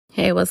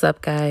Hey, what's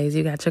up, guys?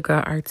 You got your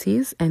girl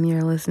Artis, and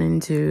you're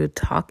listening to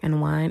Talk and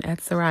Wine at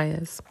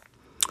Soraya's.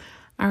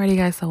 Alrighty,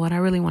 guys, so what I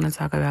really want to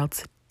talk about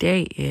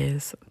today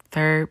is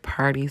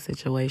third-party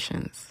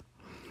situations.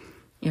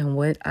 And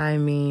what I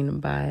mean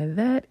by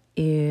that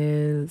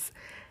is,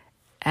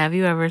 have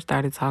you ever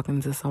started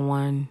talking to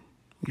someone,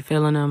 you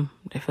feeling them,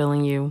 they're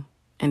feeling you,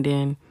 and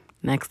then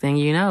next thing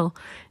you know,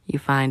 you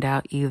find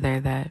out either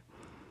that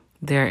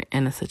they're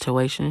in a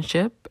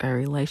situationship, a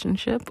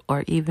relationship,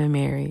 or even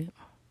married.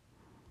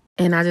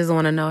 And I just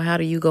want to know, how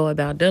do you go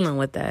about dealing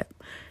with that?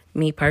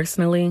 Me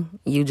personally,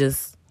 you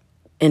just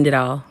end it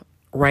all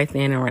right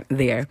then and right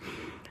there.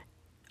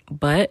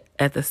 But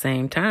at the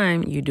same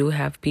time, you do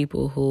have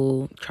people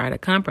who try to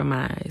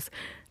compromise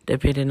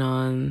depending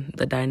on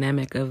the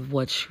dynamic of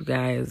what you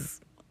guys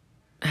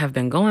have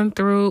been going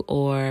through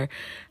or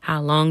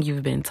how long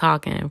you've been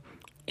talking.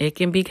 It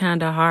can be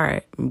kind of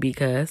hard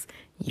because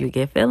you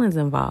get feelings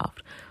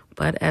involved.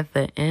 But at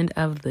the end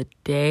of the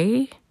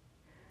day,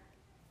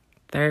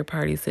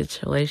 third-party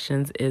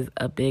situations is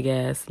a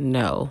big-ass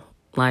no.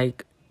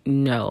 Like,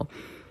 no.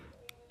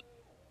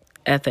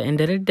 At the end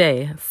of the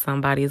day,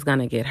 somebody's going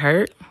to get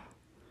hurt.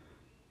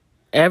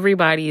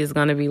 Everybody is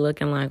going to be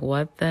looking like,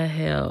 what the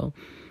hell?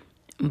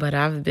 But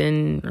I've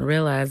been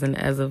realizing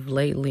as of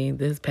lately,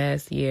 this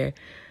past year,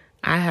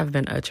 I have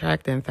been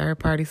attracting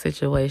third-party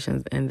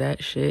situations, and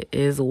that shit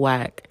is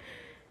whack.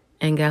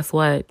 And guess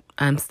what?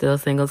 I'm still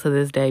single to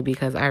this day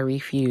because I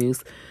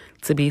refuse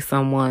to be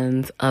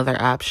someone's other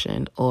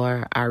option,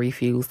 or I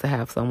refuse to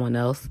have someone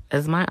else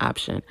as my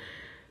option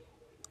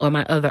or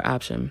my other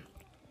option.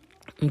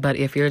 But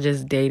if you're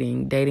just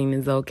dating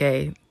is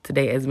okay to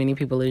date as many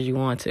people as you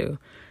want to.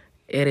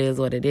 It is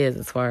what it is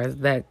as far as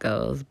that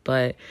goes.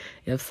 But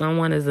if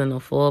someone is in a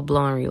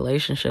full-blown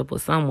relationship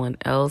with someone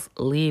else,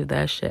 leave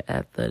that shit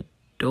at the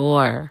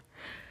door.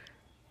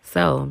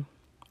 So,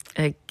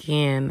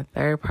 again,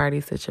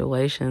 third-party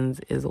situations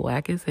is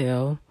whack as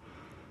hell.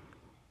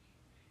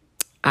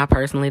 I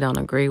personally don't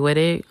agree with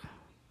it.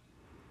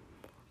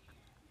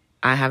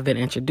 I have been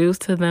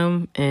introduced to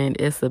them, and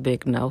it's a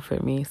big no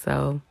for me.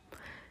 So,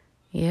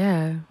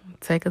 yeah,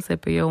 take a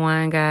sip of your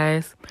wine,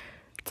 guys.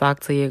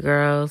 Talk to your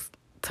girls.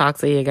 Talk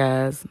to your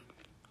guys.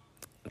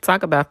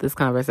 Talk about this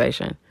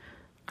conversation.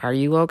 Are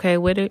you okay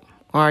with it,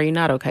 or are you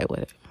not okay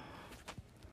with it?